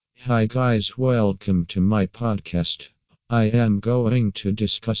Hi guys, welcome to my podcast. I am going to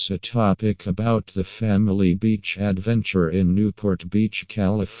discuss a topic about the family beach adventure in Newport Beach,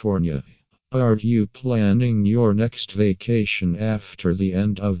 California. Are you planning your next vacation after the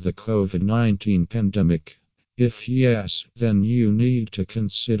end of the COVID-19 pandemic? If yes, then you need to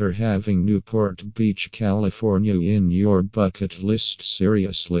consider having Newport Beach, California in your bucket list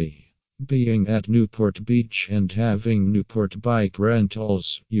seriously. Being at Newport Beach and having Newport bike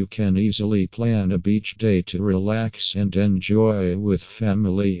rentals, you can easily plan a beach day to relax and enjoy with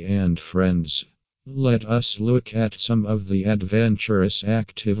family and friends. Let us look at some of the adventurous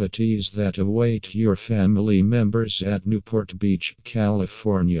activities that await your family members at Newport Beach,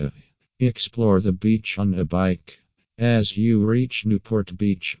 California. Explore the beach on a bike. As you reach Newport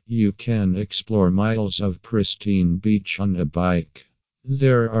Beach, you can explore miles of pristine beach on a bike.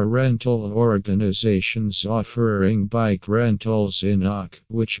 There are rental organizations offering bike rentals in OC,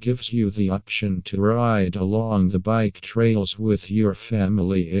 which gives you the option to ride along the bike trails with your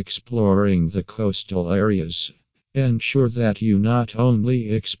family exploring the coastal areas. Ensure that you not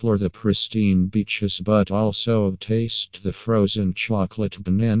only explore the pristine beaches but also taste the frozen chocolate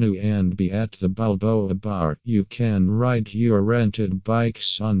banana and be at the Balboa Bar. You can ride your rented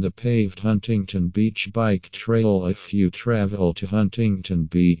bikes on the paved Huntington Beach bike trail if you travel to Huntington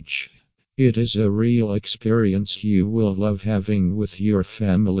Beach. It is a real experience you will love having with your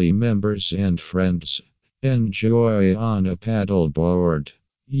family members and friends. Enjoy on a paddleboard.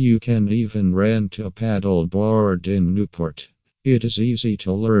 You can even rent a paddleboard in Newport. It is easy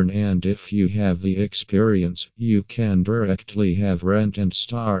to learn, and if you have the experience, you can directly have rent and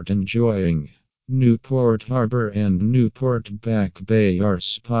start enjoying. Newport Harbor and Newport Back Bay are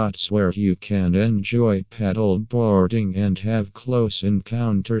spots where you can enjoy paddleboarding and have close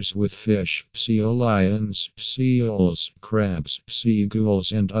encounters with fish, sea lions, seals, crabs,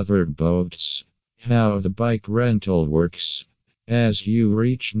 seagulls, and other boats. How the bike rental works. As you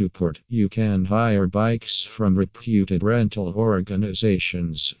reach Newport, you can hire bikes from reputed rental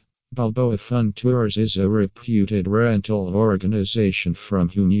organizations. Balboa Fun Tours is a reputed rental organization from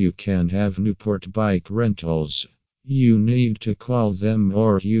whom you can have Newport bike rentals. You need to call them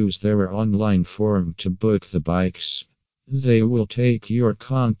or use their online form to book the bikes. They will take your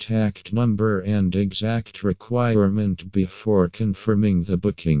contact number and exact requirement before confirming the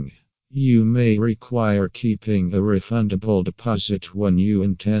booking. You may require keeping a refundable deposit when you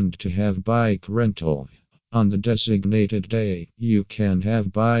intend to have bike rental. On the designated day, you can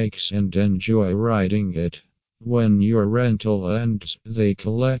have bikes and enjoy riding it. When your rental ends, they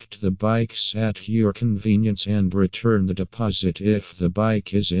collect the bikes at your convenience and return the deposit if the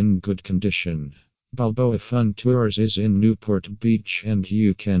bike is in good condition. Balboa Fun Tours is in Newport Beach, and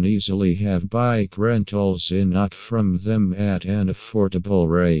you can easily have bike rentals in OC from them at an affordable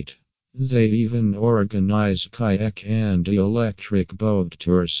rate. They even organize kayak and electric boat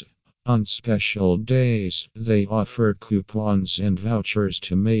tours. On special days, they offer coupons and vouchers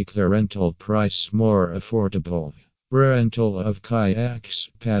to make the rental price more affordable. Rental of kayaks,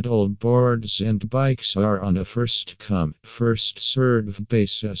 paddle boards, and bikes are on a first-come, first-served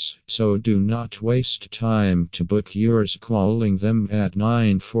basis, so do not waste time to book yours calling them at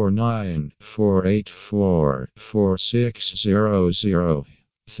 949-484-4600.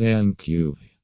 Thank you.